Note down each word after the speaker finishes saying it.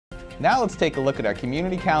Now let's take a look at our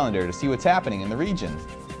community calendar to see what's happening in the region.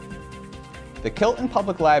 The Kilton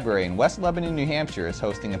Public Library in West Lebanon, New Hampshire is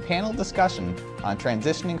hosting a panel discussion on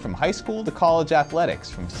transitioning from high school to college athletics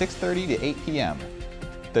from 6:30 to 8 p.m.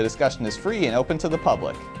 The discussion is free and open to the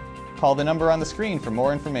public. Call the number on the screen for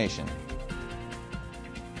more information.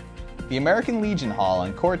 The American Legion Hall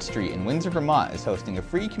on Court Street in Windsor, Vermont is hosting a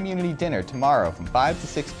free community dinner tomorrow from 5 to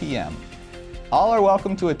 6 p.m. All are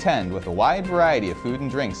welcome to attend with a wide variety of food and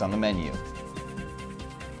drinks on the menu.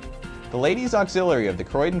 The Ladies Auxiliary of the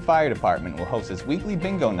Croydon Fire Department will host its weekly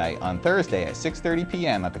bingo night on Thursday at 6:30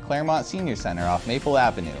 p.m. at the Claremont Senior Center off Maple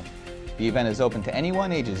Avenue. The event is open to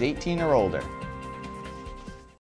anyone ages 18 or older.